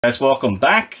Guys, welcome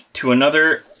back to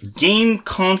another game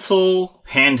console,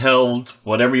 handheld,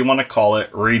 whatever you want to call it,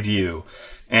 review.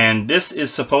 And this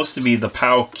is supposed to be the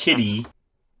Powkiddy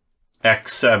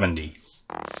X70.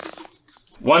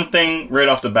 One thing right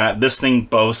off the bat, this thing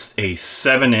boasts a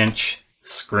 7-inch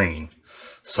screen.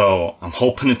 So I'm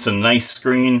hoping it's a nice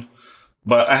screen,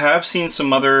 but I have seen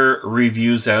some other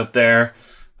reviews out there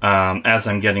as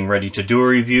I'm getting ready to do a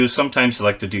review. Sometimes you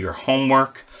like to do your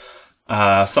homework.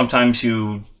 Sometimes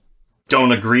you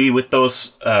don't agree with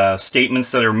those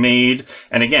statements that are made.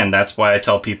 And again, that's why I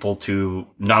tell people to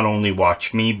not only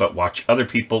watch me, but watch other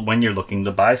people when you're looking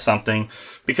to buy something.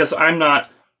 Because I'm not,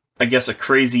 I guess, a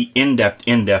crazy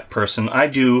in-depth person. I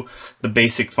do the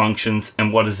basic functions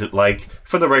and what is it like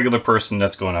for the regular person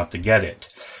that's going out to get it.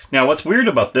 Now, what's weird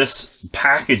about this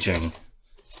packaging,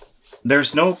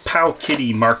 there's no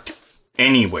Powkiddy marked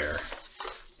anywhere.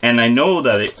 And I know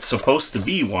that it's supposed to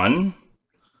be one.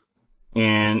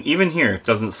 And even here, it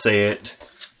doesn't say it.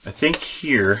 I think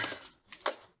here.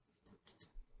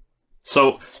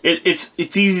 So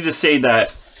it's easy to say that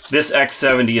this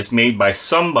X70 is made by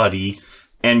somebody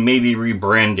and maybe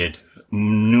rebranded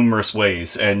numerous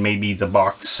ways. And maybe the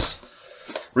box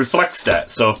reflects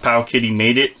that. So if Powkiddy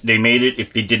made it, they made it.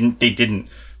 If they didn't, they didn't.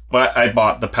 But I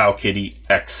bought the Powkiddy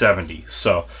X70.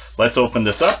 So let's open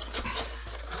this up.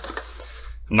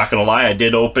 I'm not going to lie, I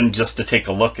did open just to take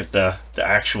a look at the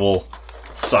actual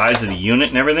size of the unit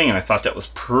and everything, and I thought that was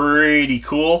pretty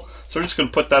cool. So we're just going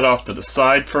to put that off to the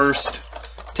side first,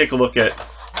 take a look at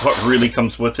what really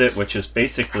comes with it, which is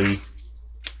basically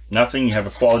nothing. You have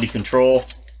a quality control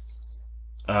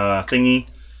thingy.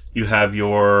 You have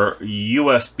your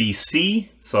USB-C,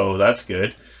 so that's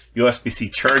good. USB-C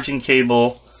charging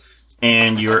cable,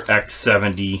 and your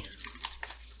X70.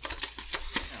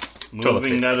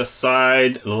 Moving that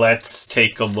aside, let's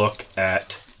take a look at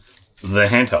the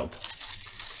handheld.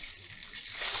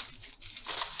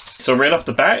 So right off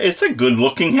the bat, it's a good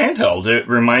looking handheld. It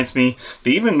reminds me,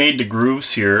 they even made the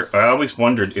grooves here. I always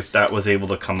wondered if that was able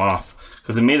to come off,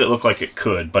 because it made it look like it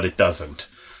could, but it doesn't.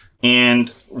 And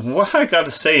what I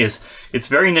gotta say is, it's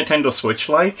very Nintendo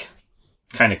Switch-like,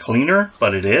 kind of cleaner,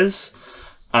 but it is.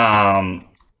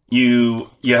 You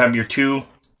have your two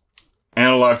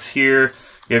analogs here.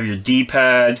 You have your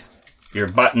D-pad, your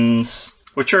buttons,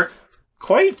 which are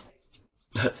quite,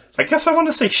 I guess I want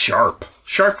to say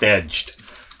sharp-edged,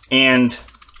 and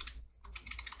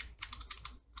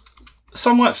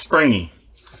somewhat springy.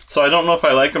 So I don't know if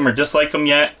I like them or dislike them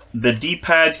yet. The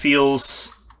D-pad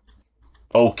feels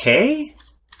okay.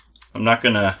 I'm not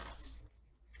gonna,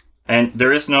 and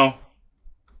there is no,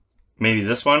 maybe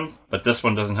this one, but this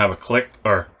one doesn't have a click,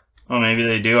 or, oh, maybe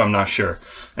they do, I'm not sure.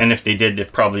 And if they did, there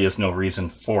probably is no reason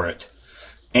for it.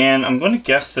 And I'm going to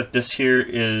guess that this here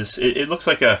is, it looks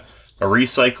like a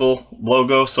recycle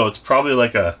logo, so it's probably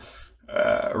like a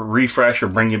refresh or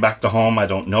bring you back to home. I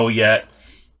don't know yet.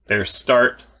 There's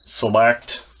start,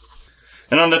 select.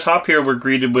 And on the top here, we're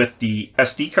greeted with the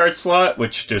SD card slot,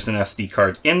 which there's an SD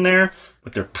card in there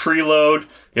with their preload.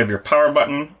 You have your power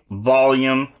button,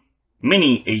 volume,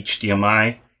 mini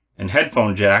HDMI, and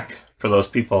headphone jack for those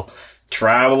people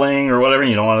traveling or whatever.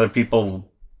 You don't want other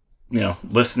people,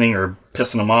 listening or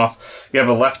pissing them off. You have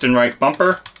a left and right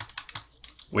bumper,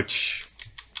 which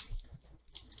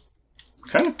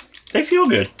kind of, they feel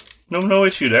good. No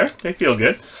issue there. They feel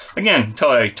good. Again, until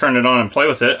I turn it on and play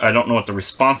with it, I don't know what the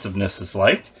responsiveness is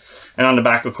like. And on the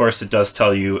back, of course, it does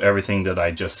tell you everything that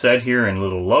I just said here in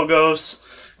little logos.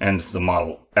 And it's the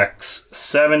model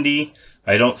X70.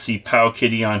 I don't see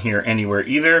Powkiddy on here anywhere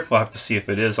either. We'll have to see if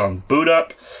it is on boot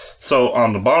up. So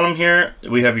on the bottom here,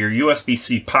 we have your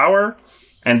USB-C power.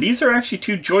 And these are actually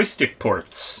two joystick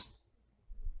ports.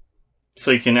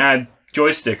 So you can add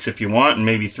joysticks if you want, and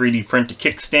maybe 3D print a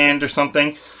kickstand or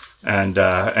something, and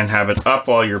have it up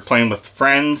while you're playing with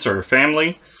friends or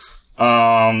family.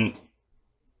 And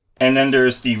then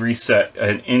there's the reset,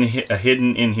 a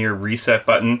hidden in here reset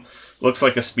button. Looks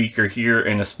like a speaker here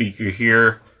and a speaker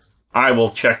here. I will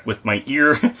check with my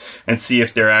ear and see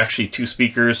if they're actually two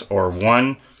speakers or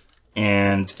one.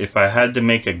 And if I had to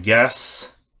make a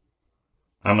guess,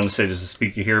 I'm going to say there's a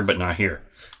speaker here, but not here.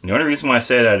 And the only reason why I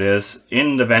say that is,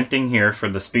 in the venting here for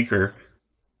the speaker,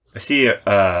 I see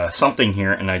something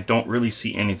here, and I don't really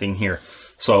see anything here.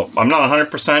 So I'm not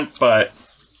 100%, but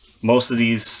most of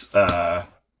these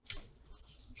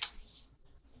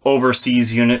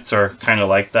overseas units are kind of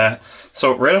like that.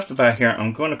 So right off the bat here,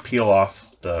 I'm going to peel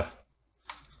off the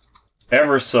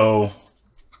ever so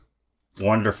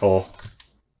wonderful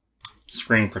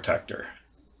screen protector.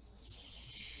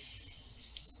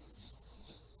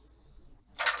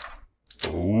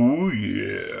 Oh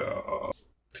yeah.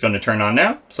 going to turn on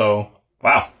now. So,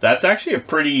 wow, that's actually a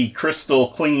pretty crystal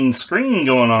clean screen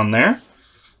going on there.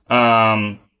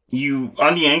 On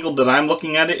the angle that I'm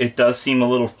looking at it, it does seem a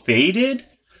little faded,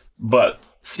 but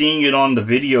seeing it on the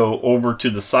video over to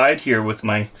the side here with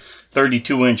my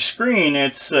 32-inch screen,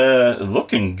 it's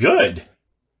looking good.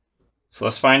 So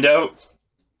let's find out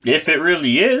if it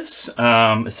really is.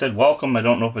 It said welcome. I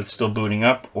don't know if it's still booting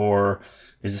up or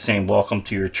is it saying welcome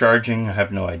to your charging. I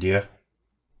have no idea.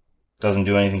 Doesn't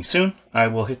do anything soon. I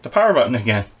will hit the power button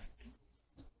again.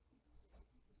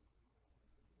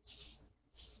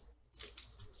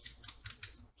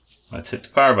 Let's hit the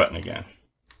power button again.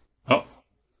 Oh,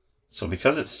 so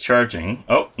because it's charging,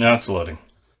 oh, now it's loading.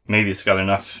 Maybe it's got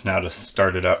enough now to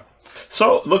start it up.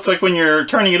 So it looks like when you're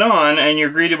turning it on and you're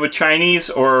greeted with Chinese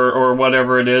or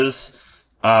whatever it is,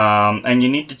 and you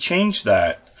need to change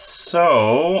that.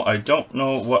 So I don't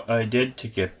know what I did to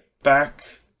get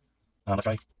back. Let's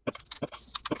try.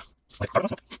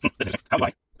 How do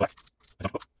I?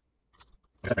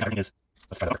 Everything is.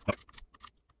 Let's try that. So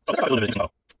let's try a little bit of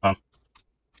info.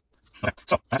 Okay,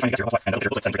 so I have to get 0 and the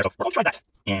looks like 7 so we're going to try that.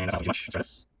 And that's not too much. Let's try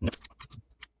this. Nope.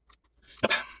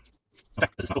 Nope. Okay,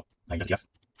 this is not cool. I get DF.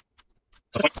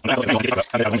 So at this point, I'm going to talk about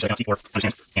how to language I can see for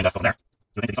understand and go from there.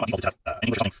 So it's not default to have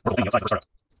English or something. We're holding the outside for startup.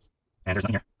 And there's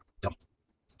nothing here. Dumb.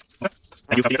 Okay.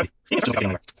 Thank you, Powkiddy X70. The English doesn't copy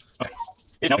anywhere. Okay.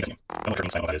 It is now Powkiddy X70. I'm not sure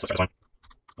inside what that is. Let's try this one.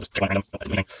 Let's check one random. Don't do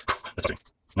anything. This starting.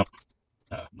 Nope.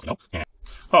 No. And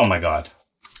oh my god.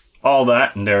 All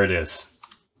that and there it is.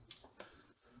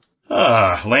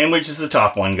 Language is the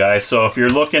top one, guys. So if you're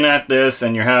looking at this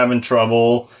and you're having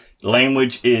trouble,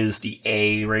 language is the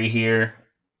A right here.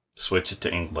 Switch it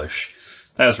to English.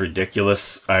 That's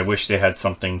ridiculous. I wish they had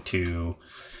something to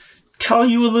tell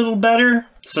you a little better.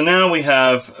 So now we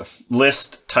have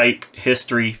list, type,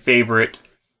 history, favorite,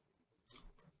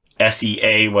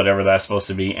 SEA, whatever that's supposed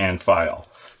to be, and file.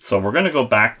 So we're going to go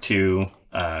back to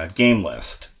game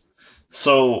list.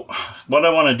 So what I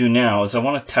want to do now is I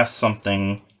want to test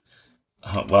something.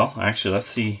 Well, actually, let's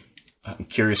see. I'm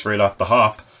curious right off the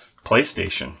hop.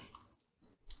 PlayStation.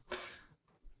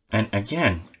 And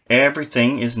again,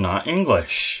 everything is not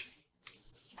English.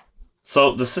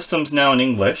 So the system's now in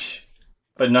English,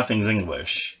 but nothing's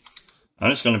English.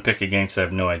 I'm just going to pick a game because I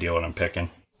have no idea what I'm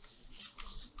picking.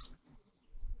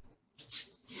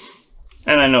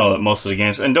 And I know that most of the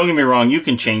games, and don't get me wrong, you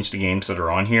can change the games that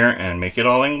are on here and make it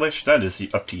all English. That is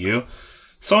up to you.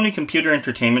 Sony Computer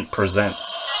Entertainment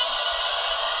presents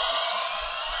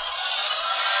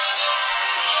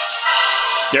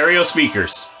stereo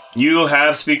speakers. You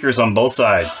have speakers on both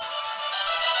sides.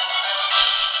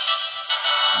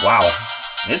 Wow,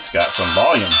 it's got some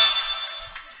volume.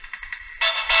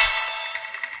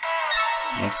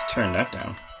 Let's turn that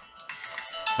down.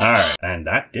 Alright, and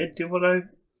that did do what I...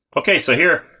 Okay, so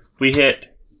here we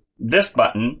hit this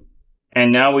button,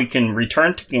 and now we can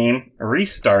return to game,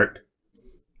 restart.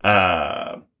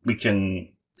 We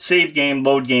can save game,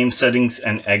 load game, settings,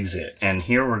 and exit. And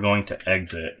here we're going to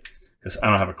exit, because I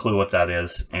don't have a clue what that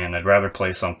is, and I'd rather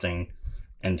play something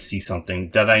and see something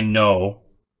that I know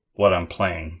what I'm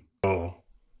playing. So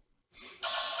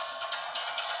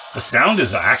the sound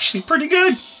is actually pretty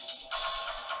good.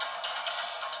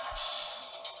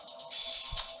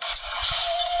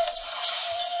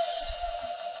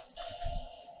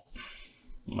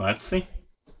 Let's see.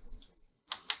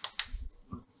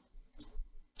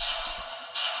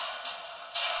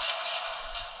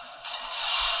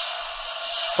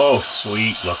 Oh,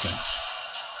 sweet looking.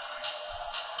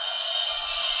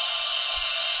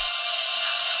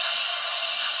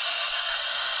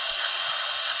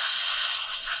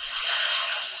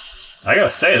 I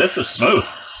gotta say, this is smooth.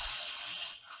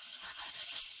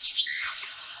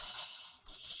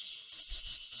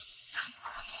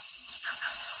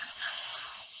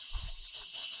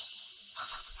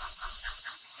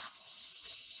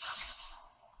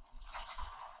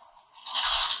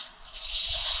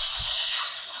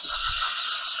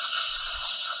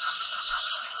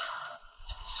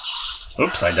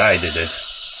 Oops, I died, it did.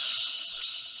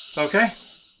 Okay.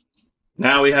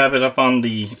 Now we have it up on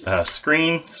the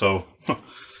screen, so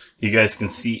you guys can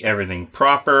see everything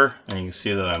proper, and you can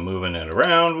see that I'm moving it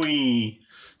around.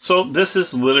 So this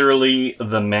is literally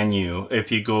the menu.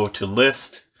 If you go to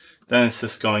list, then it's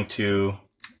just going to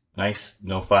nice,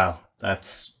 no file.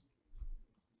 That's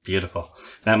beautiful.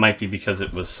 That might be because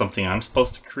it was something I'm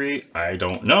supposed to create. I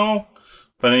don't know.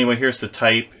 But anyway, here's the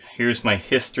type. Here's my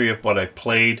history of what I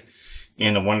played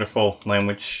in a wonderful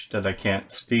language that I can't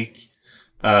speak.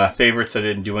 Favorites, I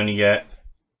didn't do any yet.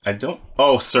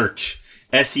 Oh, search.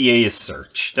 SEA is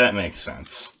search. That makes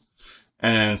sense.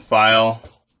 And then file,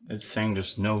 it's saying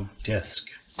there's no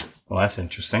disk. Well, that's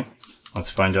interesting. Let's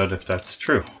find out if that's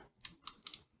true.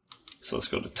 So let's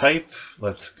go to type.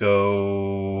 Let's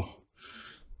go...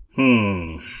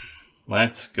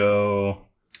 Let's go...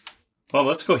 Well,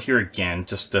 let's go here again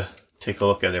just to take a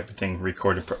look at everything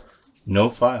recorded. No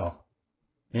file.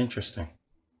 Interesting.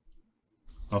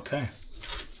 Okay.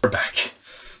 We're back.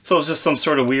 So is this some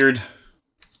sort of weird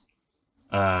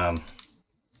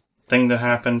thing that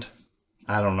happened?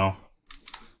 I don't know.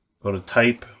 Go to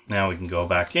type. Now we can go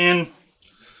back in.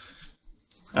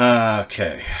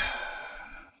 Okay.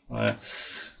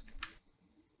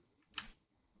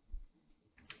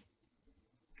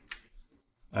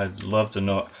 I'd love to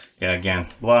know. Yeah, again,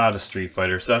 a lot of Street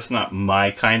Fighters. That's not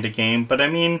my kind of game, but I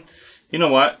mean, you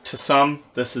know what? To some,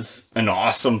 this is an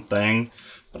awesome thing.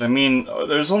 But I mean,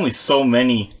 there's only so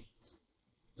many.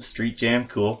 Street Jam,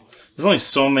 cool. There's only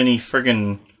so many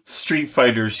friggin' Street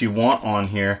Fighters you want on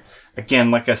here. Again,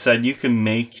 like I said, you can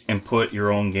make and put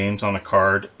your own games on a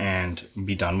card and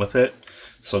be done with it.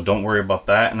 So don't worry about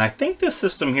that. And I think this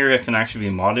system here can actually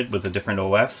be modded with a different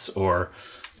OS or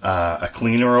a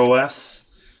cleaner OS.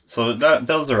 So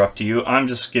those are up to you. I'm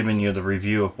just giving you the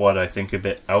review of what I think of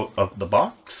it out of the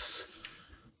box.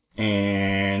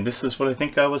 And this is what I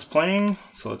think I was playing.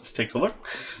 So let's take a look.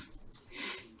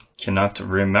 Cannot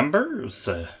remember.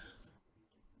 So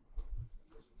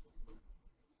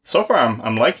far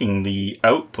I'm liking the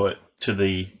output to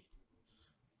the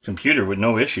computer with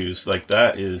no issues. Like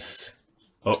that is...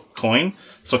 Oh, coin.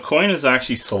 So coin is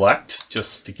actually select,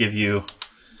 just to give you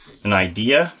an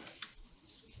idea.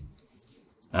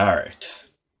 Alright.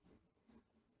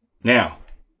 Now,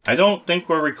 I don't think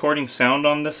we're recording sound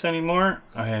on this anymore.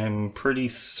 I'm pretty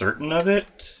certain of it.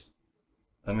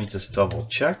 Let me just double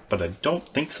check, but I don't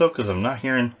think so because I'm not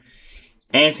hearing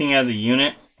anything out of the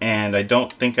unit, and I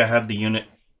don't think I have the unit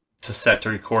to set to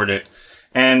record it.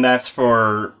 And that's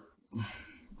for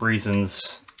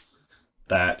reasons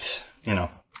that, you know,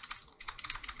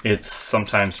 it's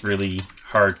sometimes really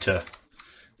hard to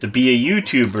be a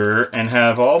YouTuber and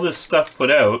have all this stuff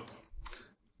put out.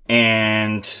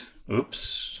 And oops,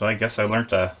 so I guess I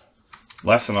learned a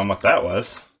lesson on what that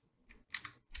was.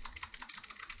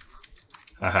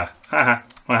 Haha, haha,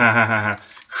 haha, haha,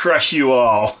 crush you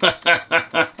all.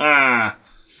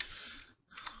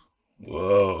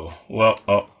 Whoa, well,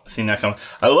 oh, see now come.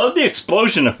 I love the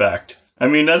explosion effect. I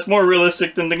mean, that's more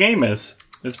realistic than the game is.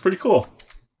 It's pretty cool.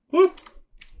 Woo.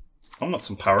 I want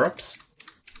some power-ups.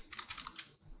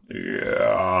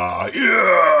 Yeah,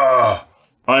 yeah.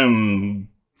 I'm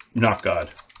not God.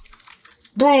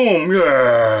 Boom,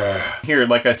 yeah. Here,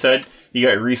 like I said, you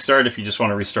got restart if you just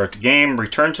want to restart the game.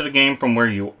 Return to the game from where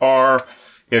you are.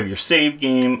 You have your save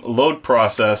game, load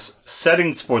process,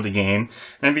 settings for the game.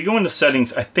 And if you go into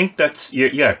settings, I think that's,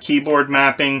 yeah, keyboard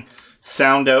mapping,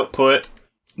 sound output,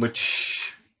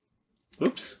 which,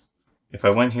 oops. If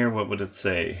I went here, what would it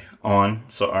say? On.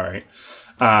 So, all right.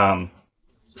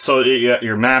 So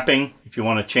your mapping, if you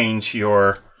want to change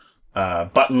your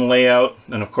button layout,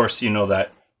 and of course you know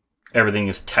that everything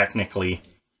is technically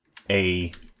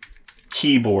a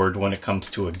keyboard when it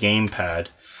comes to a gamepad.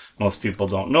 Most people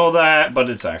don't know that, but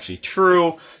it's actually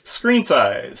true. Screen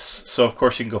size. So of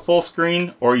course you can go full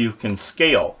screen or you can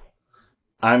scale.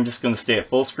 I'm just going to stay at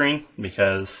full screen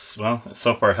because, well,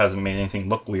 so far it hasn't made anything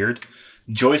look weird.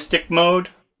 Joystick mode,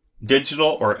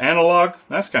 digital or analog.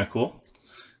 That's kind of cool.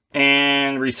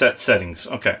 And reset settings.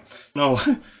 Okay. No,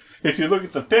 if you look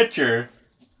at the picture,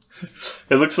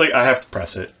 it looks like I have to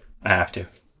press it. I have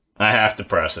to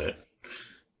press it.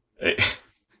 It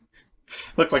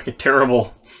looked like a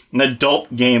terrible, an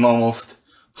adult game almost.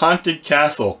 Haunted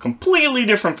Castle. Completely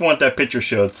different from what that picture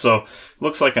showed. So, it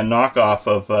looks like a knockoff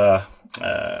of,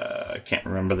 I can't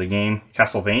remember the game.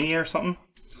 Castlevania or something?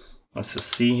 Let's just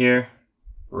see here.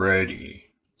 Ready.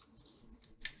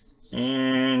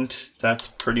 And that's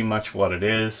pretty much what it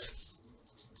is.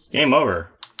 Game over.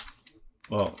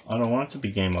 Well, I don't want it to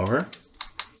be game over.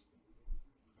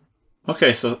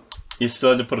 Okay, so you still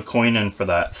had to put a coin in for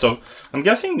that. So I'm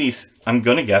guessing these, I'm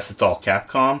going to guess it's all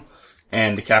Capcom.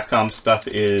 And the Capcom stuff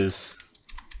is...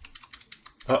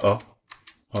 Uh-oh.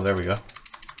 Oh, there we go.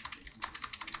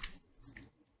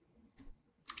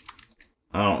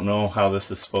 I don't know how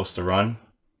this is supposed to run.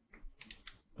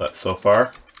 But so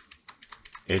far,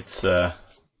 it's, I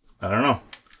don't know.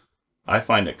 I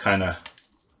find it kind of,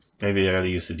 maybe I gotta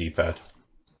use the D-pad.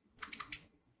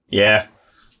 Yeah,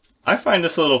 I find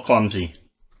this a little clumsy.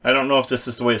 I don't know if this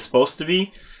is the way it's supposed to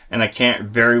be, and I can't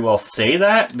very well say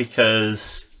that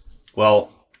because,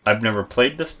 well, I've never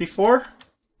played this before.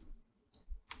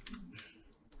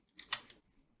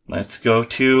 Let's go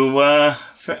to,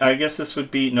 I guess this would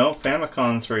be, no,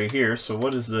 Famicom's right here, so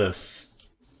what is this?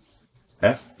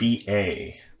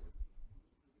 FBA.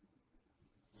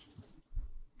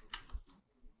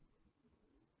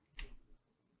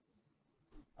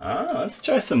 Let's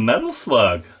try some Metal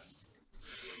Slug.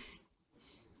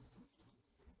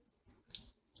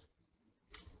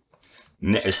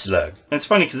 Metal Slug. And it's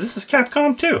funny because this is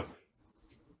Capcom too.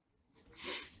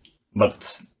 But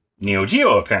it's Neo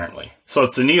Geo apparently. So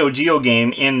it's a Neo Geo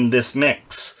game in this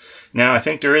mix. Now I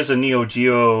think there is a Neo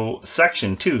Geo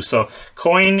section too. So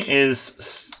coin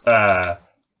is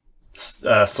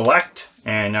select,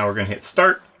 and now we're going to hit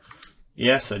start.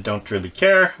 Yes, I don't really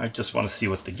care. I just want to see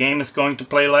what the game is going to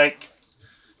play like.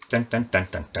 Dun, dun, dun,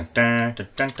 dun, dun, dun, dun,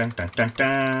 dun, dun, dun, dun,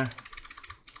 dun.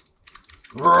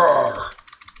 Roar!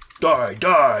 Die,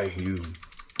 die, you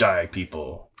die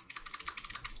people.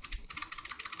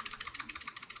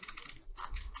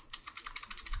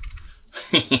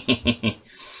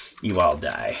 You all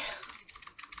die.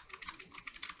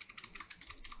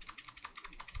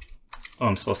 Oh,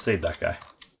 I'm supposed to save that guy.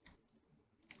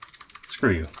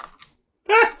 Screw you.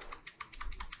 Ah!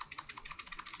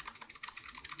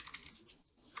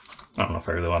 I don't know if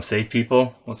I really want to save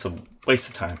people. What's a waste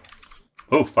of time?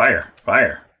 Oh, fire.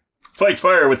 Fire. Fight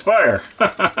fire with fire.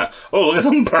 Oh, look at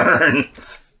them burn.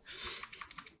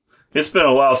 It's been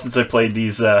a while since I played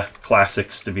these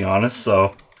classics, to be honest,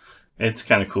 so it's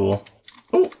kind of cool.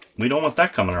 Oh, we don't want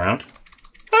that coming around.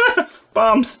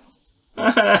 Bombs.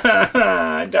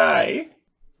 Die.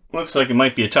 Looks like it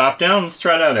might be a top-down. Let's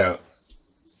try that out.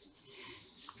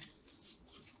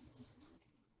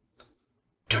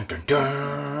 Dun dun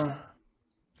dun.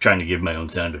 Trying to give my own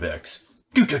sound effects.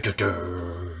 Dun dun dun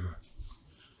dun.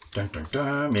 Dun dun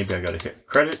dun. Maybe I gotta hit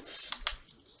credits.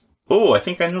 Oh, I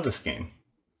think I know this game.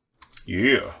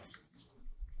 Yeah.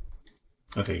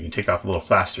 Okay, you can take off a little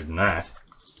faster than that.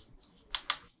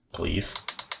 Please.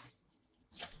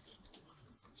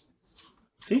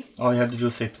 See? All you have to do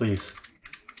is say please.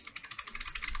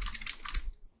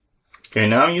 Okay,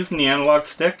 now I'm using the analog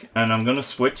stick, and I'm going to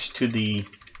switch to the...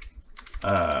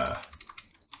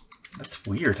 That's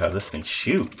weird how this thing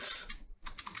shoots.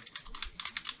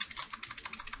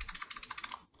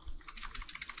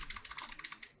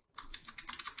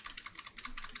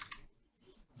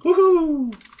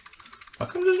 Woohoo! How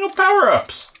come there's no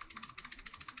power-ups?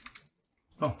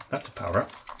 Oh, that's a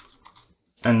power-up.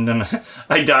 And then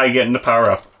I die getting the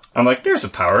power-up. I'm like, there's a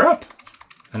power-up.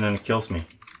 And then it kills me.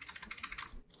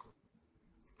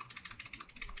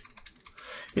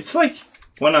 It's like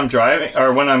when I'm driving,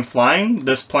 or when I'm flying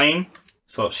this plane,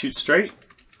 so it shoots straight.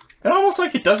 It's almost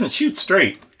like it doesn't shoot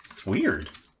straight. It's weird.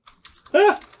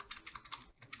 Ah!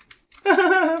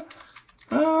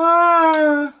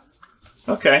 Ah!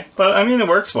 Okay, but I mean it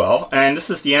works well, and this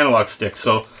is the analog stick,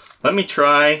 so let me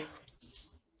try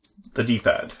the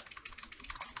D-pad.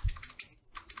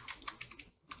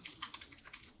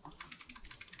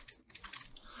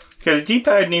 Okay, the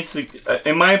D-pad needs to,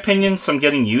 in my opinion, some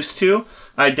getting used to.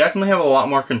 I definitely have a lot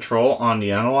more control on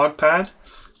the analog pad,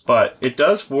 but it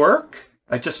does work.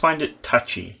 I just find it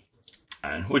touchy.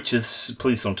 And which is,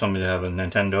 please don't tell me to have a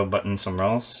Nintendo button somewhere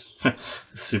else.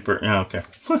 Super, yeah, okay.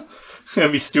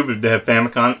 It'd be stupid if they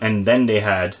had Famicom and then they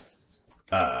had,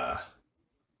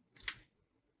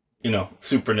 you know,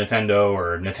 Super Nintendo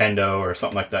or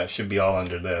something like that. It should be all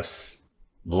under this.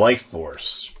 Life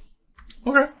Force.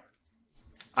 Okay.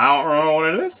 I don't know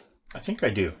what it is. I think I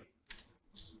do.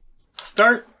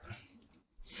 Start.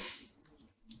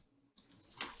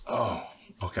 Oh,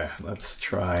 okay. Let's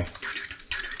try.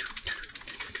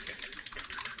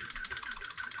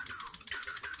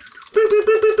 Boo, boo,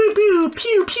 boo, boo, boo, boo.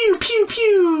 Pew, pew, pew,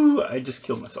 pew. I just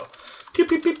killed myself. Pew,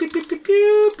 pew, pew, pew, pew, pew,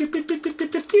 pew, pew, pew, pew, pew, pew,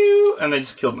 pew, pew. And I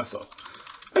just killed myself.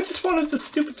 I just wanted this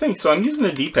stupid thing. So I'm using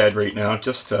the D-pad right now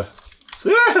just to...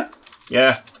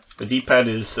 Yeah, the D-pad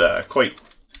is quite...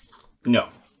 No.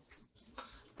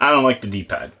 I don't like the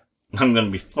D-pad. I'm going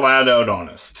to be flat out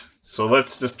honest. So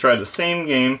let's just try the same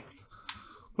game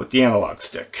with the analog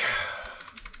stick.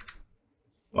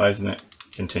 Why isn't it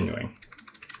continuing?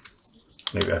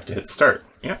 Maybe I have to hit start.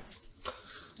 Yeah.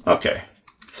 Okay.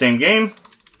 Same game.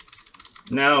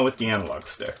 Now with the analog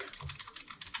stick.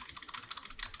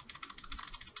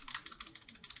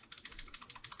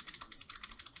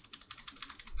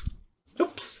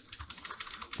 Oops.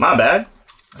 My bad.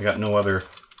 I got no other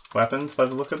weapons by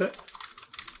the look of it.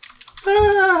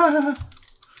 Ah.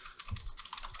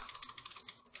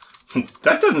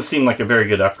 That doesn't seem like a very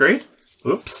good upgrade.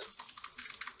 Oops.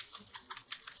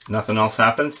 Nothing else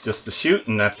happens, just to shoot,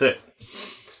 and that's it.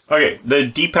 Okay, the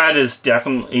D-pad is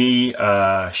definitely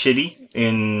shitty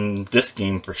in this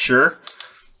game for sure.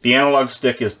 The analog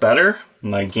stick is better.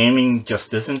 My gaming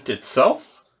just isn't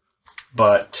itself.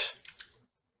 But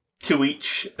To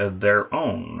each their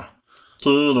own.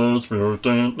 Turtle in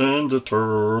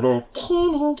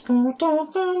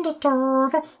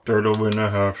a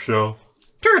half shell.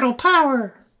 Turtle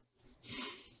power!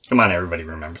 Come on, everybody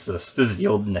remembers this. This is the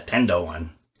old Nintendo one.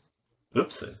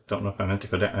 Oops, I don't know if I meant to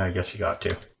go down. I guess you got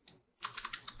to.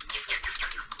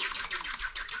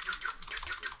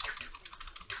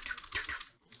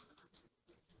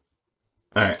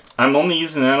 Alright, I'm only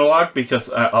using analog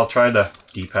because I'll try the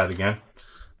D-pad again.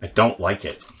 I don't like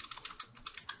it.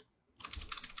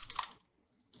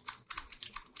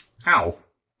 Ow.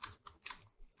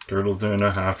 Turtles in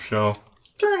a half shell.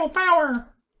 Turtle power!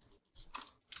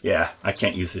 Yeah, I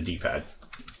can't use the D-pad.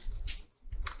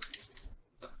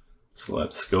 So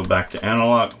let's go back to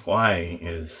analog. Why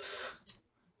is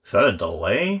that a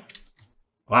delay?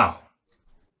 Wow.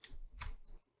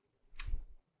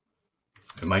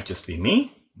 It might just be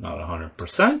me, not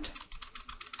 100%.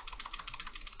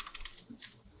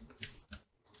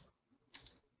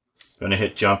 Gonna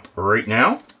hit jump right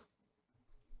now.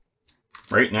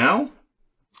 Right now.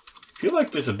 Feel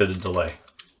like there's a bit of delay.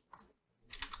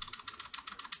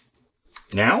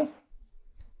 Now.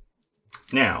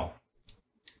 Now.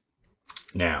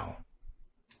 Now.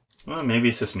 Well, maybe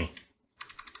it's just me.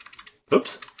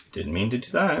 Oops, didn't mean to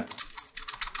do that.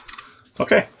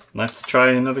 Okay, let's try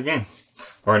another game.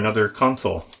 Or another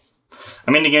console.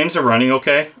 I mean, the games are running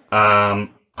okay.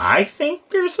 I think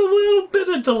there's a little bit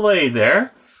of delay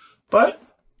there. But,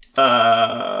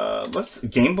 let's...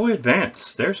 Game Boy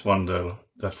Advance. There's one, though,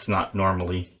 that's not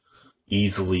normally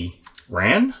easily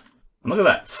ran. And look at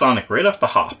that. Sonic right off the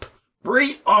hop.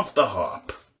 Right off the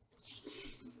hop.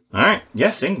 Alright.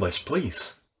 Yes, English,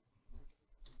 please.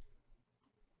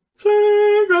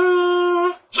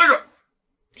 Sega! Sega!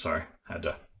 Sorry, had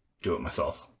to do it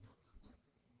myself.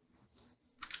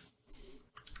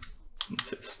 Let's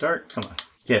hit start. Come on.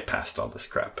 Get past all this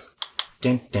crap.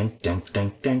 Dun, dun, dun,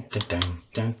 dun, dun, dun, dun,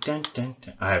 dun, dun, dun,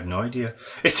 dun. I have no idea.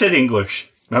 It said English.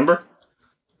 Remember?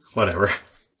 Whatever.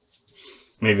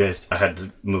 Maybe I had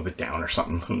to move it down or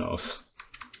something. Who knows?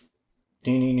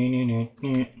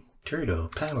 Turtle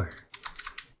power.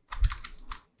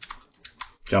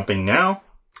 Jumping now.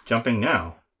 Jumping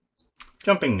now.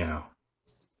 Jumping now.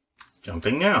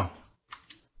 Jumping now.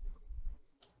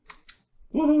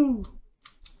 Woohoo!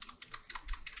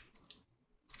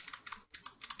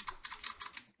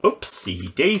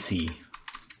 Oopsie daisy.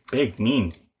 Big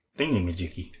mean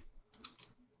thingy-majiggy.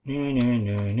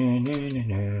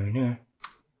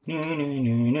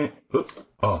 Oop.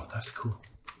 Oh, that's cool.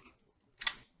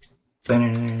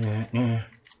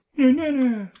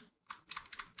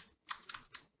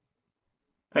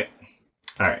 Hey.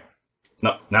 Alright.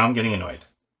 No, now I'm getting annoyed.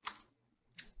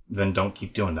 Then don't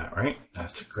keep doing that, right?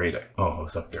 That's a great idea. Oh, I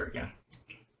was up there again.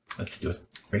 Let's do it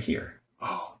right here.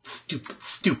 Oh, stupid,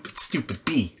 stupid, stupid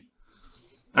bee.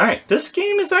 Alright, this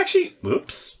game is actually...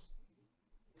 Whoops.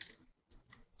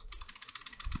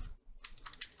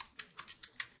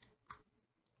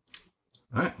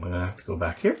 Alright, we're going to have to go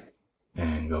back here.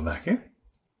 And go back here.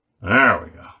 There we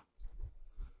go.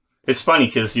 It's funny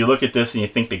because you look at this and you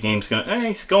think the game's going to... Hey,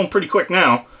 it's going pretty quick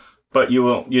now. But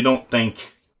you don't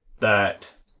think that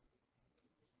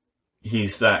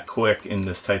he's that quick in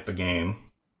this type of game.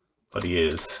 But he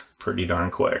is pretty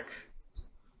darn quick.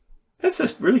 It's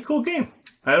a really cool game.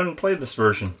 I haven't played this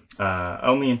version.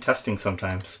 Only in testing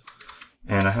sometimes.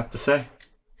 And I have to say,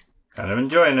 kind of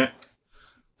enjoying it.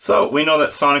 So we know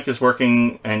that Sonic is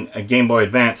working in a Game Boy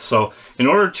Advance. So in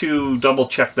order to double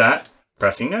check that,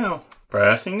 pressing now,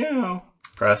 pressing now,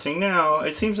 pressing now.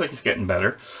 It seems like it's getting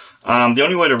better. The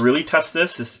only way to really test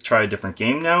this is to try a different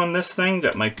game now in this thing.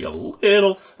 That might be a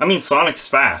little... I mean, Sonic's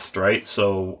fast, right?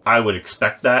 So I would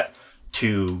expect that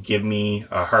to give me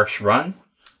a harsh run.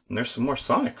 And there's some more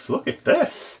Sonics. Look at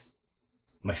this.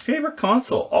 My favorite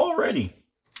console already.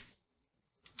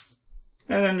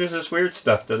 And then there's this weird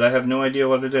stuff that I have no idea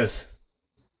what it is.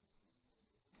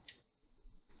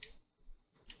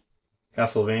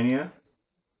 Castlevania.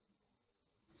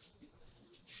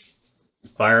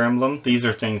 Fire Emblem. These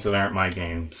are things that aren't my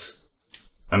games.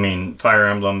 I mean, Fire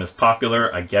Emblem is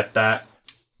popular. I get that.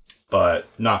 But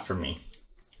not for me.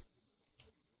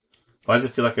 Why does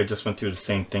it feel like I just went through the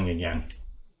same thing again?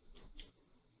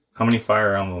 How many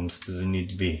Fire Emblems do there need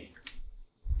to be?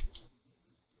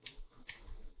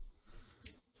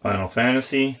 Final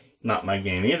Fantasy, not my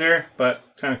game either, but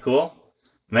kind of cool.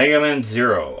 Mega Man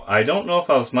Zero. I don't know if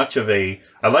I was much of a...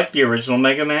 I like the original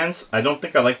Mega Mans. I don't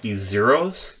think I like these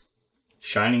Zeros.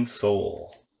 Shining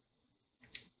Soul.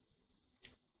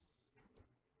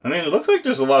 I mean, it looks like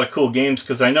there's a lot of cool games,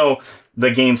 because I know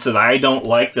the games that I don't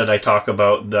like that I talk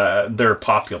about, they're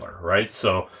popular, right?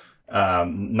 So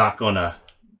Not gonna,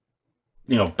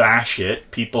 you know, bash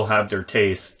it. People have their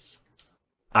tastes.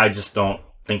 I just don't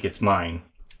think it's mine.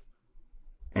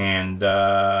 And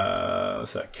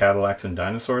what's that? Cadillacs and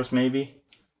Dinosaurs, maybe?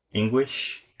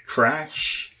 English?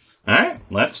 Crash? Alright,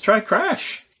 let's try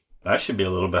Crash. That should be a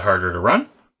little bit harder to run.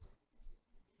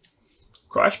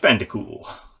 Crash Bandicoot.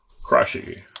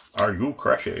 Crashy. Are you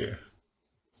Crashy?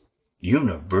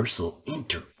 Universal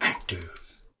Interactive.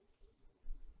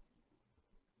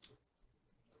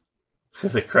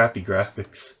 The crappy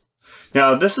graphics.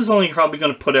 Now, this is only probably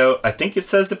going to put out, I think it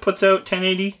says it puts out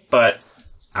 1080, but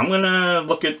I'm going to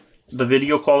look at the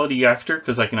video quality after,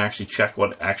 because I can actually check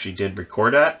what it actually did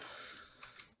record at.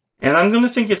 And I'm going to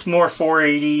think it's more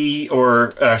 480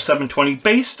 or 720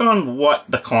 based on what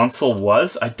the console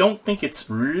was. I don't think it's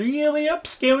really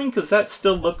upscaling, because that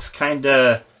still looks kind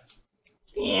of,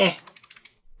 eh.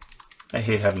 I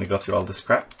hate having to go through all this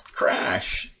crap.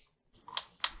 Crash.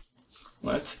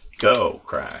 Let's go,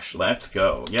 Crash. Let's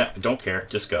go. Yeah, don't care.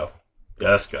 Just go.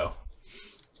 Just go.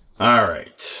 All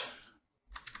right.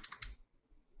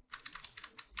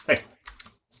 Hey.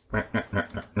 I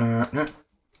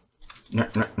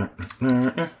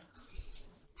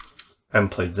haven't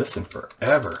played this in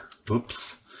forever.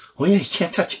 Oops. Oh yeah, you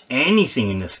can't touch anything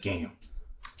in this game.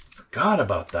 Forgot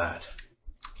about that.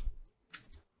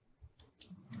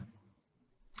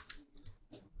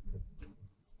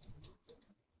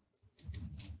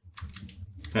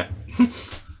 Yeah.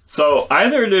 So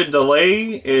either the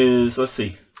delay is, let's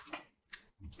see.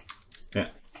 Yeah.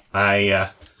 I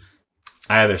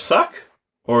either suck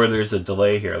or there's a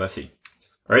delay here. Let's see.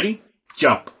 Ready?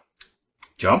 Jump.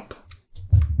 Jump.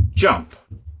 Jump.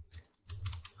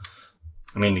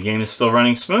 I mean, the game is still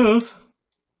running smooth.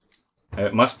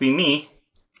 It must be me.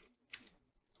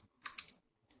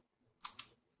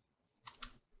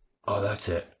 Oh, that's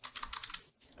it.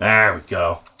 There we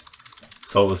go.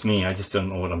 So it was me. I just don't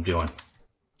know what I'm doing.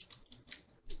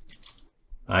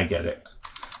 I get it.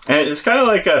 And it's kind of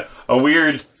like a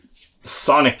weird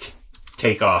Sonic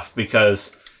takeoff,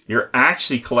 because you're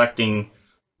actually collecting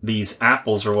these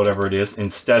apples or whatever it is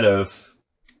instead of...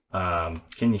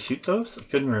 can you shoot those? I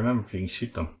couldn't remember if you can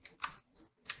shoot them.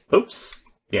 Oops.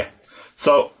 Yeah.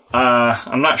 So,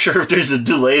 I'm not sure if there's a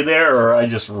delay there or I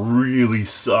just really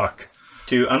suck.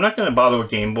 I'm not going to bother with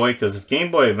Game Boy, because if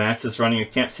Game Boy Advance is running, I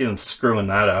can't see them screwing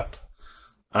that up.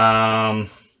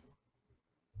 Let's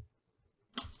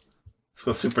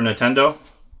go Super Nintendo.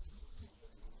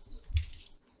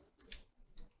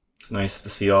 It's nice to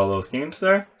see all those games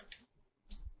there.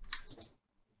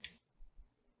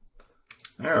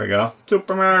 There we go.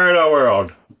 Super Mario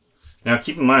World. Now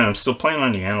keep in mind, I'm still playing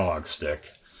on the analog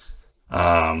stick.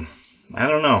 I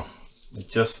don't know. It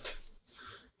just...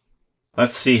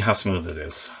 Let's see how smooth it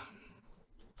is.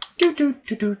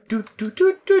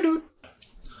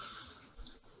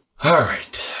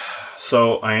 Alright.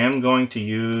 So I am going to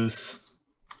use...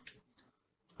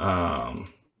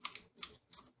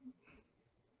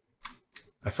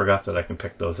 I forgot that I can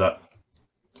pick those up.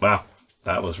 Wow,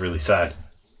 that was really sad.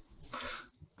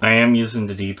 I am using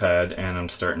the D-pad and I'm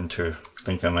starting to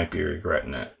think I might be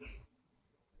regretting it.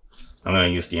 I'm going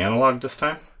to use the analog this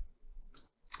time.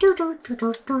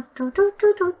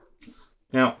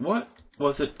 Now, what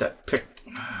was it that picked...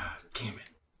 Damn it.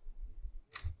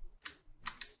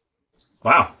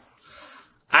 Wow.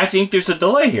 I think there's a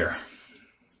delay here.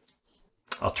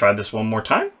 I'll try this one more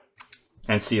time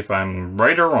and see if I'm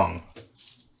right or wrong.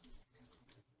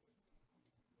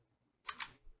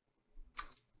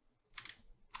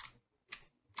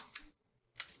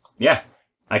 Yeah,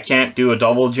 I can't do a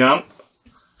double jump.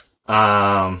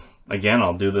 Again,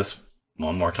 I'll do this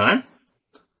one more time.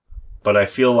 But I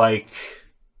feel like...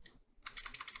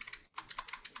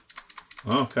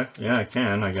 Oh, okay, yeah, I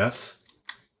can, I guess.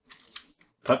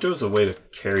 Thought there was a way to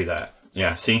carry that.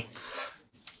 Yeah, see?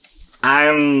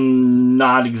 I'm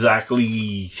not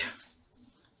exactly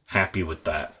happy with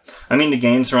that. I mean, the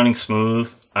game's running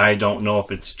smooth. I don't know if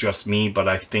it's just me, but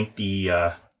I think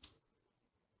I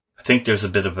think there's a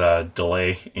bit of a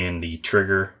delay in the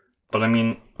trigger. But I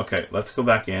mean, okay, let's go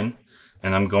back in.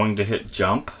 And I'm going to hit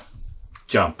jump,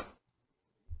 jump,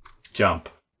 jump,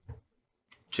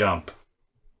 jump,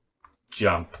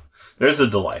 jump. There's a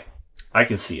delay. I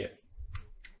can see it.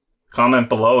 Comment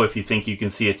below if you think you can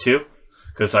see it too.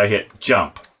 Because I hit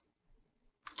jump,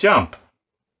 jump,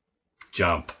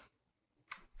 jump.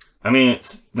 I mean,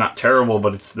 it's not terrible,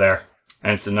 but it's there.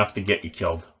 And it's enough to get you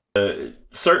killed.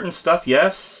 Certain stuff,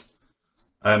 yes.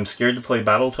 I'm scared to play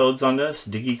Battletoads on this.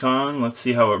 Digicon, let's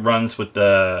see how it runs with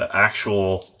the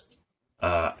actual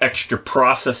extra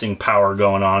processing power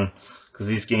going on. Because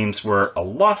these games were a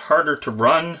lot harder to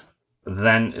run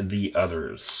than the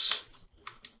others.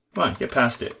 Come on, get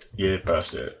past it. Get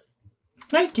past it.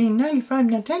 1995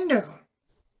 Nintendo.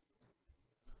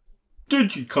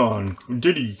 Digicon.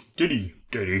 Diddy.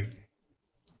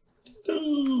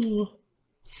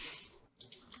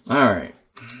 Alright.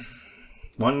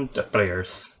 1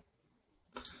 players.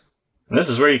 And this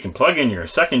is where you can plug in your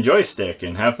second joystick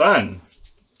and have fun.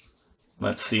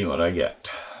 Let's see what I get.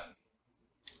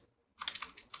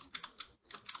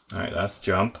 Alright, that's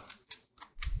jump.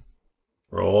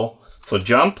 Roll. So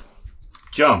jump,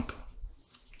 jump,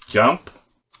 jump,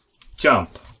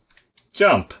 jump,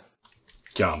 jump,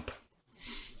 jump.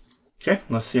 Okay,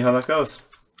 let's see how that goes.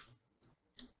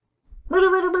 I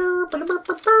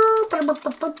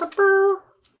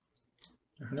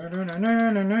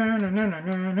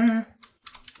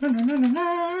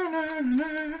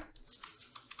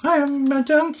am a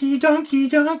Donkey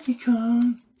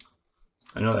Kong.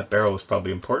 I know that barrel was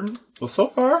probably important. Well, so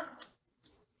far.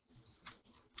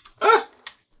 Ah!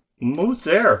 Move's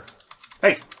there.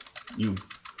 Hey, you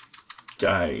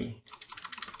die.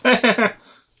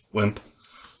 Wimp.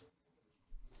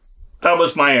 That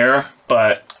was my error,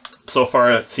 but so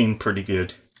far it seemed pretty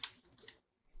good.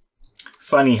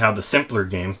 Funny how the simpler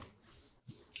game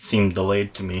seemed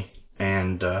delayed to me,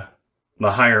 and the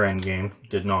higher end game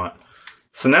did not.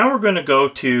 So now we're going to go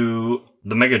to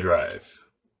the Mega Drive.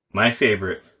 My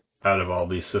favorite out of all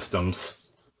these systems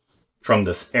from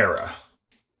this era.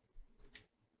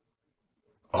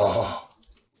 Oh,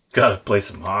 gotta play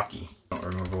some hockey. Don't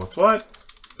remember what's what.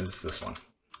 It's this one.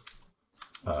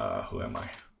 Who am I?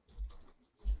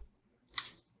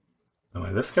 Am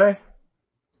I this guy?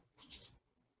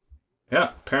 Yeah,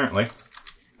 apparently.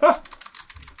 Ah!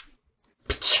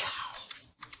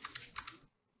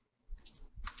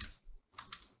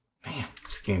 Man,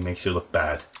 this game makes you look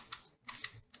bad.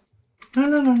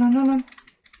 No.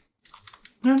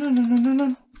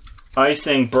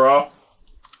 Icing, bro.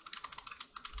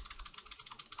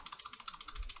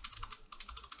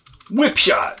 Whip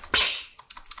shot.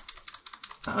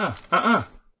 Oh.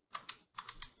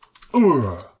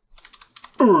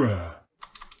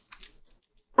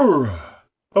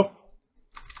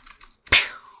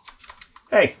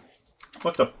 Hey,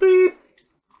 what the beep?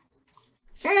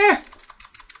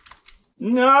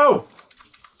 No.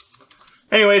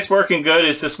 Anyways, working good.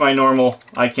 It's just my normal.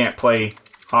 I can't play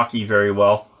hockey very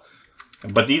well.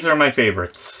 But these are my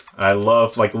favorites. I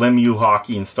love like Lemieux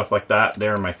hockey and stuff like that.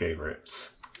 They're my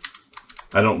favorites.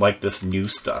 I don't like this new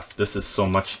stuff. This is so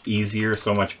much easier,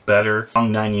 so much better.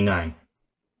 Kong 99.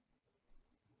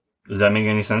 Does that make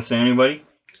any sense to anybody?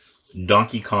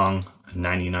 Donkey Kong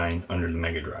 99 under the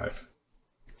Mega Drive.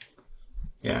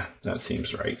 Yeah, that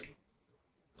seems right.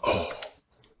 Oh,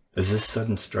 is this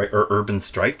Sudden Strike or Urban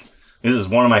Strike? This is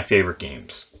one of my favorite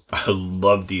games. I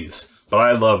love these, but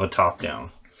I love a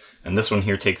top-down. And this one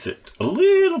here takes it a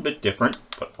little bit different,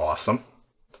 but awesome.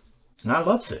 And I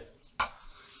loves it.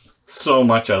 So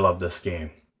much I love this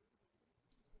game.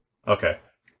 Okay,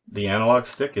 the analog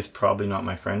stick is probably not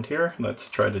my friend here. Let's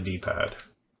try the D-pad.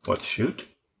 Let's shoot.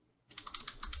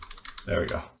 There we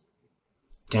go.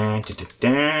 Dun, dun,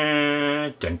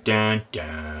 dun, dun, dun,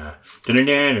 dun,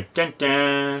 dun, dun, dun,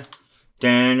 dun,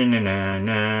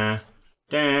 dun,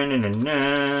 dun, dun,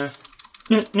 dun.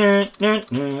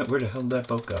 Where the hell did that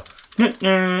boat go?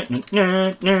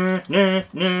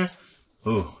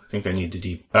 Ooh, I think I need to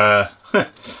deep.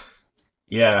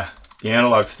 Yeah, the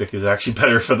analog stick is actually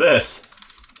better for this.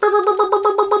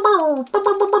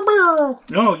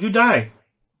 No, you die.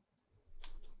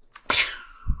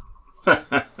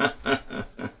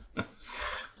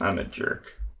 I'm a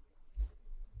jerk.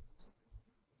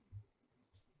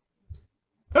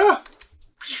 Ah!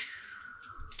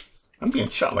 I'm being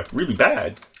shot like really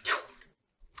bad.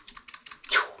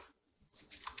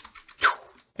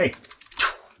 Hey.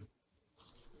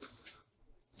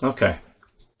 Okay.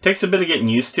 Takes a bit of getting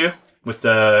used to with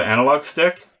the analog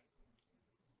stick,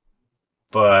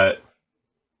 but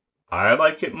I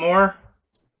like it more.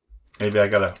 Maybe I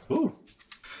gotta... Ooh.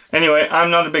 Anyway,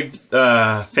 I'm not a big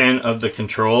fan of the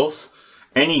controls.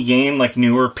 Any game like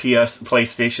newer PS,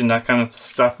 PlayStation, that kind of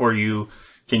stuff where you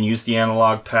can use the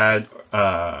analog pad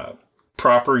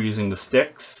proper using the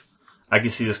sticks, I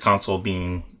can see this console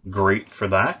being great for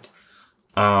that.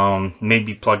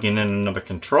 Maybe plugging in another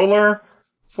controller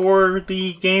for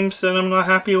the games that I'm not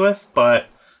happy with, but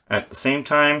at the same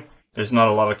time, there's not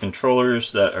a lot of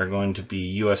controllers that are going to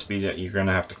be USB that you're going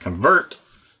to have to convert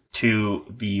to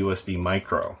the USB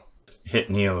micro. Hit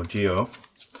Neo Geo.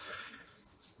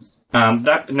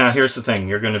 Now here's the thing,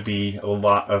 you're going to be a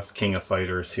lot of King of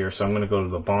Fighters here, so I'm going to go to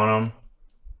the bottom,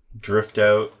 drift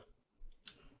out,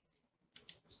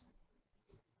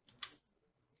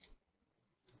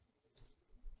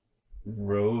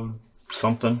 Road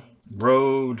something.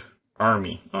 Road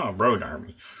Army. Oh, Road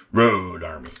Army. Road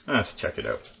Army. Let's check it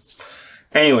out.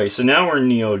 Anyway, so now we're in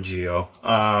Neo Geo.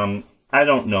 I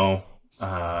don't know.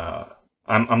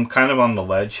 I'm kind of on the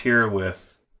ledge here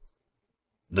with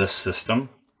this system.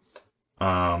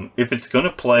 If it's going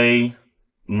to play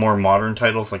more modern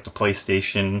titles like the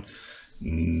PlayStation,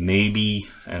 maybe,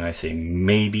 and I say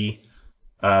maybe,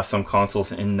 some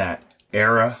consoles in that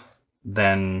era,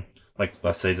 then, like,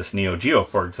 let's say this Neo Geo,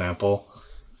 for example,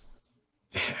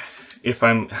 if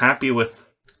I'm happy with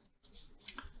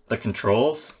the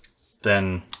controls,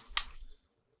 then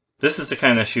this is the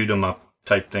kind of shoot 'em up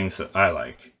type things that I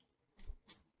like.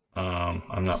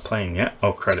 I'm not playing yet.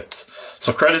 Oh, credits.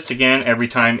 So credits again every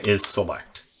time is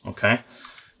select. Okay.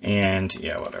 And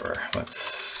yeah, whatever.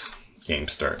 Let's game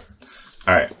start.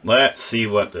 All right. Let's see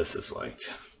what this is like.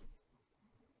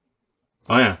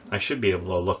 Oh yeah, I should be able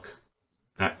to look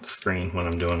at the screen when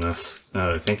I'm doing this. Now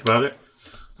that I think about it,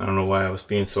 I don't know why I was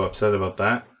being so upset about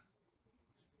that.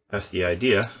 That's the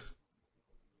idea.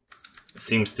 It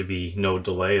seems to be no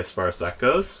delay as far as that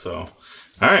goes. So, all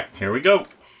right, here we go.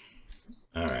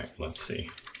 All right, let's see.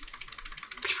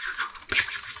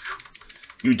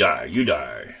 You die, you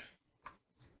die.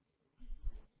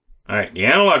 All right, the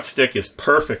analog stick is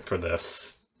perfect for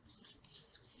this.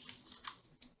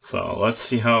 So let's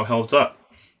see how it holds up.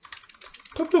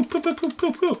 Poo, poo, poo, poo, poo,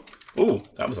 poo, poo. Ooh,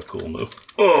 that was a cool move.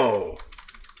 Oh,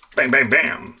 bang, bang,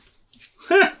 bam.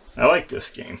 I like this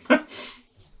game.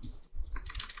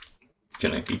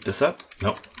 Can I beat this up?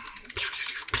 Nope.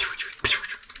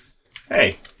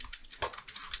 Hey.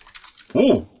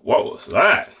 Ooh, what was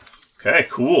that? Okay,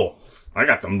 cool. I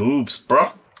got the moves,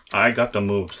 bro. I got the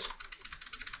moves.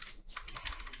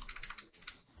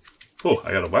 Oh,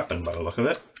 I got a weapon by the look of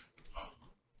it.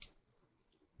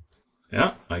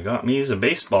 Yeah, I got me as a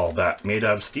baseball bat made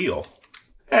out of steel.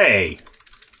 Hey!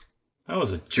 That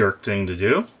was a jerk thing to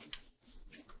do.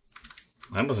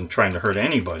 I wasn't trying to hurt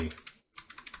anybody.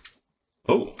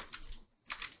 Oh.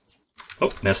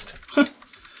 Oh, missed.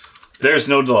 There's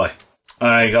no delay.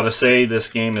 I gotta say,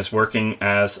 this game is working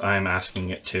as I'm asking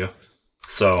it to.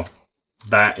 So,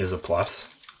 that is a plus.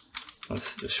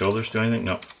 Let's, the shoulders do anything?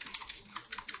 No.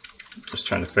 Just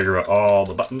trying to figure out all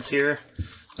the buttons here.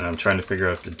 And I'm trying to figure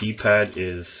out if the D-pad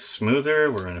is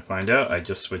smoother. We're going to find out. I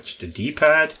just switched to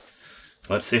D-pad.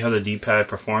 Let's see how the D-pad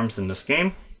performs in this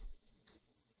game.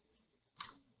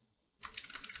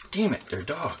 Damn it, they're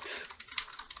dogs.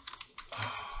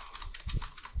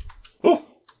 Oh,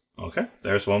 okay.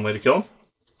 There's one way to kill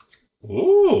them.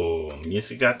 Ooh,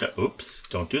 music got the... Oops,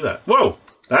 don't do that. Whoa,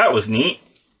 that was neat.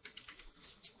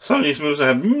 Some of these moves I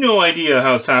have no idea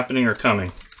how it's happening or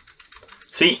coming.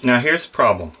 See, now here's the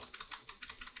problem.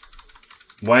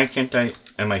 Why can't I...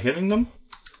 Am I hitting them?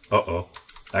 Uh-oh.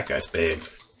 That guy's big.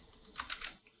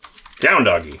 Down,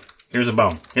 doggy. Here's a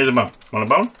bone. Here's a bone. Want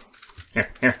a bone? Here,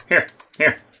 here, here,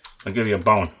 here. I'll give you a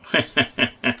bone.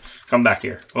 Come back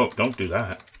here. Oh, don't do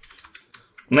that.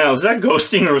 Now, was that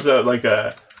ghosting or was that like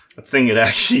a thing it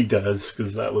actually does?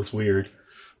 Because that was weird.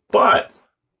 But,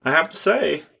 I have to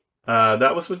say,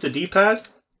 that was with the D-pad.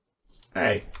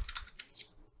 Hey.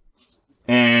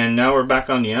 And now we're back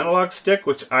on the analog stick,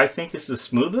 which I think is the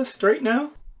smoothest right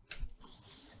now.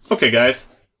 Okay,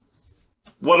 guys.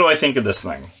 What do I think of this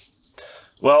thing?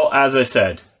 Well, as I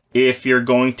said, if you're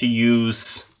going to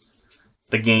use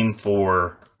the game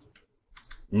for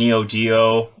Neo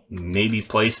Geo, maybe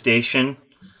PlayStation,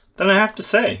 then I have to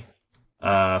say,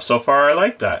 so far I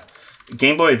like that.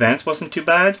 Game Boy Advance wasn't too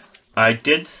bad. I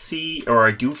did see, or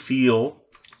I do feel,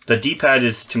 the D-pad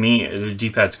is, to me, the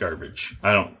D-pad's garbage.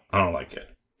 I don't like it.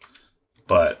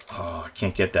 But, oh, I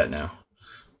can't get that now.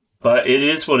 But it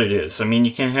is what it is. I mean,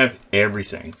 you can't have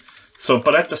everything. So,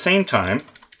 but at the same time,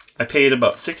 I paid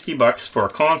about 60 bucks for a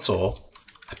console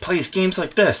that plays games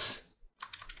like this,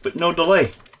 with no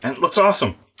delay, and it looks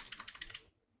awesome.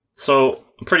 So,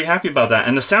 I'm pretty happy about that.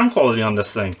 And the sound quality on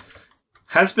this thing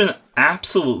has been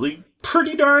absolutely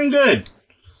pretty darn good.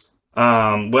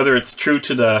 Whether it's true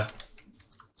to the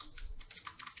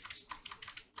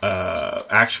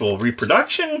actual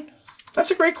reproduction,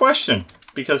 that's a great question,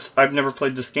 because I've never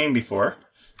played this game before,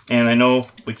 and I know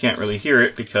we can't really hear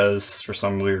it because, for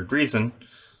some weird reason,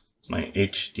 my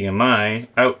HDMI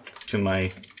out to my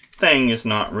thing is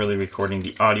not really recording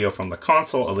the audio from the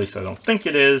console. At least I don't think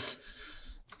it is,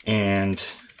 and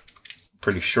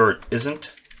pretty sure it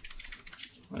isn't.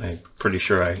 I'm pretty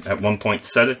sure I at one point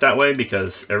set it that way,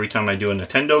 because every time I do a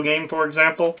Nintendo game, for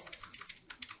example,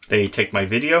 they take my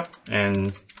video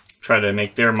and try to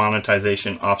make their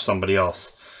monetization off somebody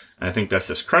else. And I think that's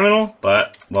just criminal,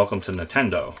 but welcome to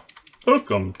Nintendo.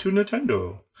 Welcome to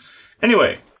Nintendo.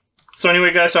 Anyway, So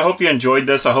anyway, guys, I hope you enjoyed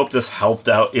this. I hope this helped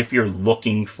out if you're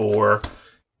looking for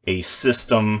a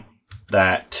system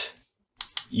that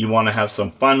you want to have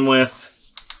some fun with.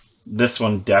 This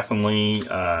one definitely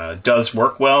does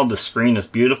work well. The screen is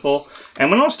beautiful.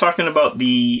 And when I was talking about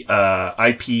the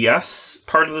IPS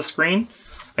part of the screen,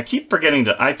 I keep forgetting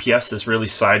that IPS is really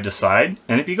side to side.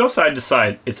 And if you go side to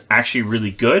side, it's actually really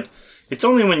good. It's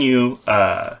only when you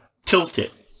tilt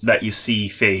it that you see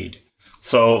fade.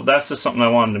 So that's just something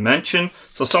I wanted to mention.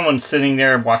 So someone sitting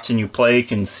there watching you play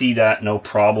can see that, no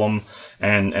problem,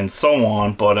 and so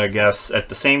on. But I guess at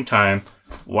the same time,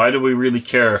 why do we really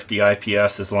care if the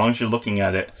IPS, as long as you're looking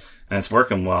at it and it's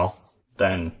working well,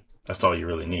 then that's all you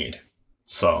really need.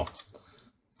 So,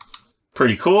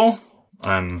 pretty cool.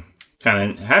 I'm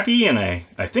kind of happy, and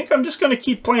I think I'm just going to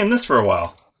keep playing this for a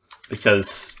while,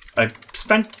 because I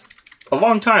spent a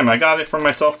long time. I got it for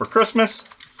myself for Christmas.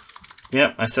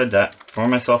 Yep, I said that. For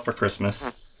myself for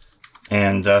Christmas.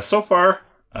 And so far,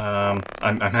 I'm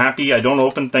happy. I don't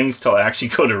open things till I actually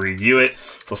go to review it.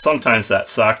 So sometimes that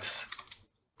sucks.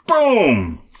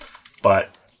 Boom! But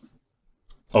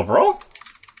overall,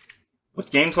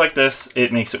 with games like this,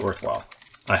 it makes it worthwhile,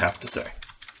 I have to say.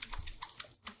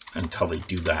 Until they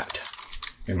do that.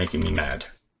 You're making me mad.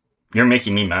 You're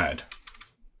making me mad.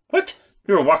 What?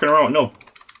 You were walking around with no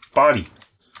body.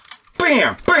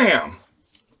 Bam! Bam!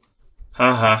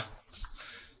 Haha.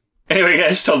 Anyway,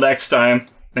 guys, till next time,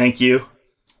 thank you.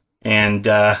 And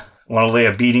want to lay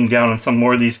a beating down on some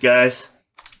more of these guys.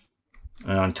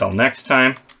 And until next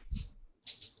time,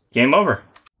 game over.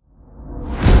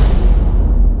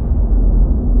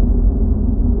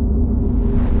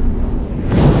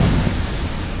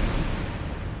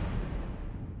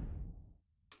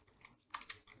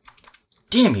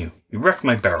 Damn you! You wrecked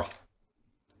my barrel.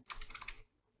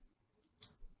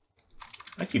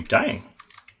 I keep dying.